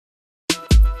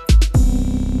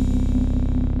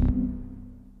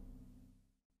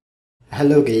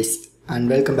Hello guys and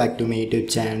welcome back to my YouTube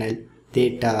channel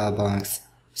Theta Box.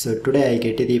 So today I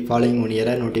get the following one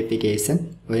error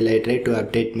notification while I try to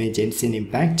update my genshin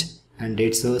impact and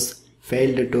it shows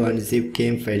failed to unzip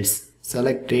game files.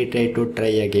 Select retry to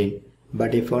try again.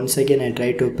 But if once again I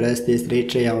try to press this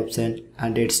retry option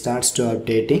and it starts to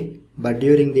updating, but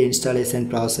during the installation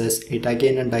process it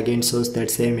again and again shows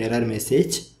that same error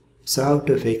message. So how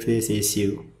to fix this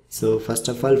issue? So first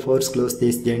of all, force close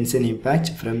this genshin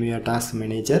impact from your task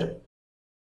manager.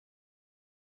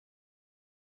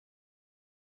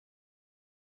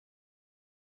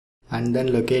 And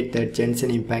then locate that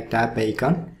genshin impact app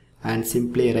icon and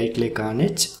simply right click on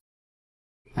it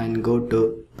and go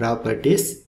to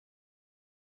properties.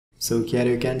 So here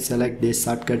you can select this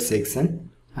shortcut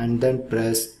section and then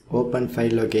press open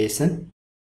file location.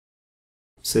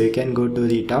 So you can go to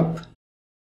the top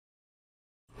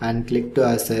and click to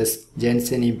access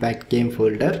genshin impact game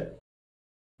folder,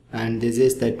 and this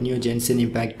is that new genshin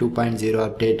impact 2.0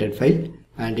 updated file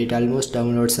and it almost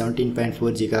downloads 17.4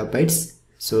 gigabytes.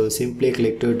 So simply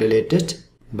click to delete it.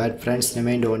 But friends,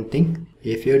 remind one thing,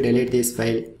 if you delete this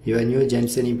file, your new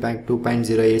genshin impact 2.0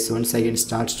 is once again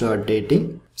starts to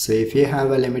updating. So if you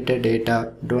have a limited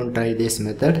data, don't try this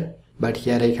method, but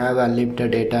here I have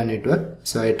unlimited data network,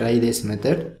 so I try this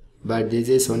method. But this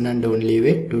is one and only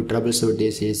way to troubleshoot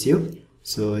this issue,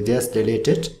 so just delete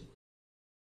it.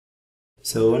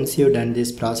 So once you've done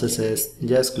these processes,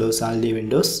 just close all the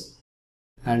windows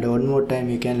and one more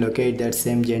time you can locate that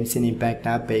same genshin impact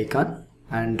app icon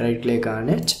and right click on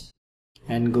it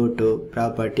and go to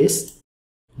properties.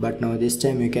 But now this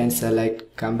time you can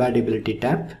select compatibility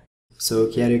tab. So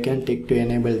here you can tick to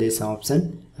enable this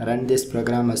option, run this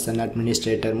program as an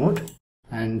administrator mode,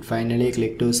 and finally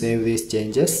click to save these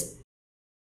changes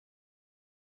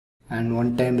and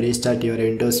one time restart your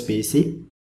Windows PC.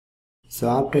 So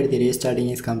after the restarting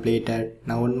is completed,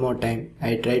 now one more time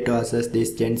I try to access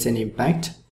this genshin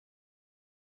impact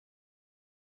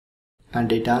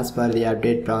and it asks for the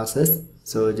update process,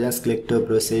 so just click to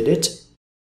proceed it.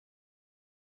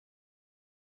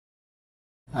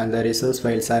 And the resource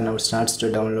files are now starts to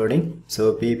downloading,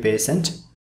 so be patient.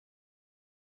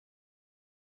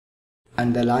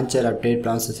 And the launcher update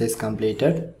process is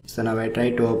completed, so now I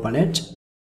try to open it.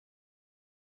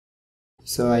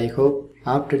 So I hope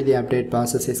after the update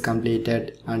process is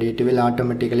completed and it will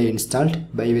automatically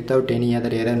installed by without any other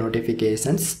error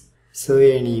notifications. So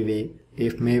anyway,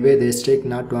 if maybe this trick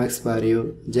not works for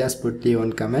you, just put the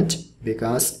one comment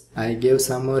because I give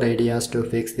some more ideas to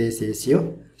fix this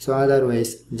issue. So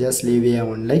otherwise just leave a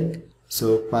one like.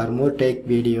 So for more tech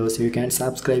videos you can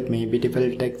subscribe my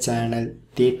beautiful tech channel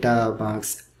Theta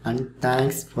Box, and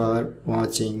thanks for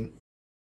watching.